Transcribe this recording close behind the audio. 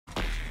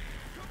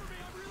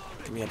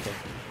Get me up there.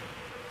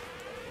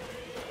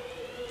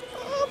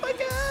 Oh my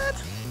god!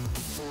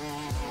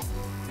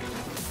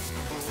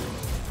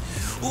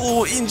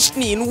 Oh,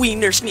 in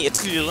Wiener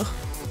Schnitzel.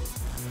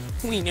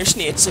 Wiener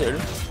Schnitzel.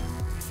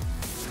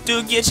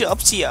 Do get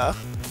up here.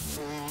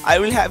 I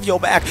will have your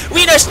back.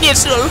 Wiener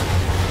Schnitzel!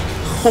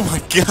 Oh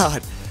my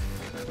god.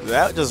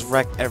 That just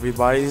wrecked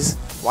everybody's.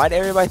 Why'd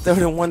everybody throw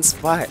it in one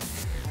spot?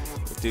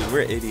 Dude,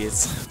 we're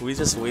idiots. We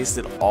just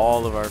wasted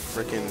all of our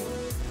freaking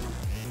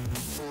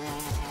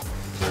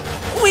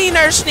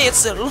Wiener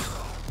Schnitzel.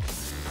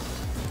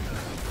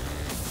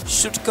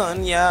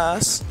 Shotgun,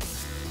 yes.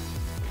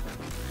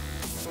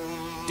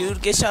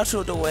 Dude, get out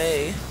of the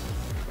way.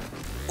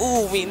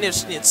 Ooh, Wiener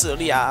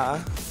Schnitzel,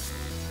 yeah.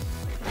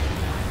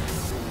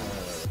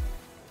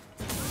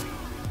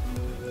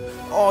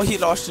 Oh, he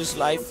lost his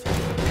life.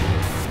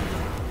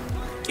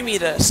 Give me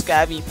the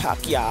scabby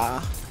pack,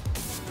 yeah.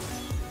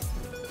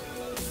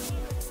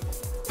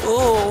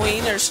 Ooh,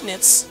 Wiener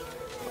Schnitz.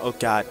 Oh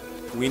god,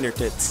 Wiener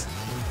tits.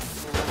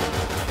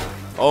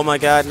 Oh my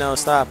god, no,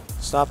 stop.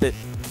 Stop it.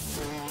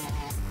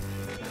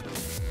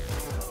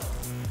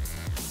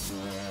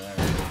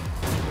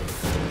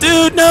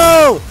 Dude,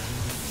 no!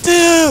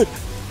 Dude!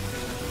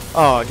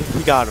 Oh,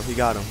 he got him, he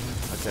got him.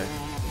 Okay.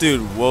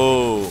 Dude,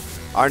 whoa.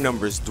 Our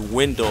numbers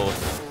dwindled.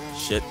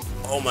 Shit.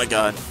 Oh my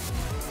god.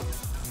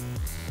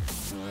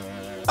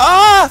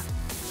 Ah!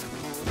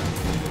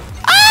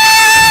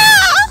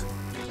 Ah!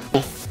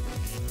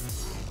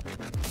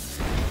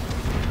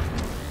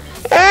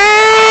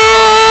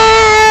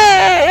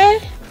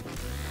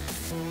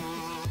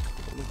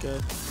 Oh my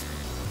god.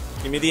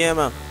 Give me the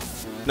ammo.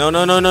 No,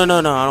 no, no, no,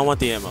 no, no. I don't want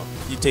the ammo.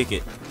 You take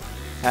it.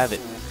 Have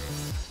it.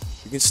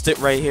 You can sit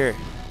right here.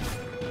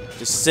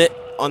 Just sit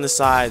on the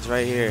sides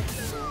right here.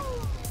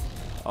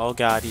 Oh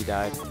god, he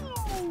died.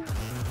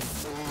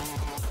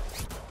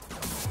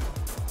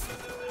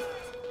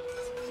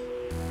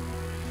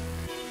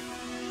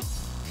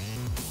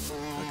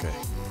 Okay.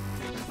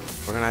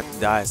 We're gonna have to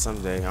die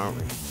someday, aren't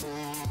we?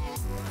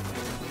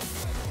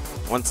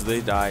 Once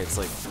they die, it's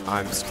like,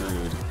 I'm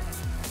screwed.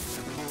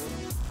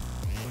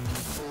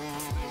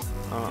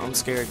 I'm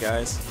scared,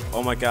 guys.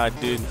 Oh my god,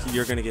 dude,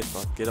 you're gonna get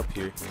fucked. Get up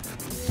here.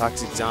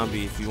 Toxic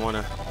zombie, if you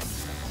wanna.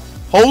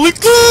 Holy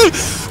god!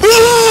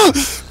 Oh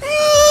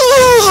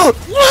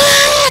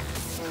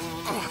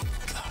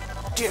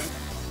god damn.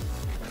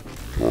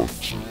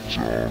 Toxic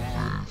zombie,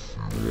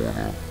 if you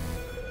wanna.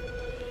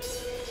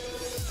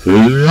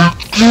 Holy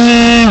god!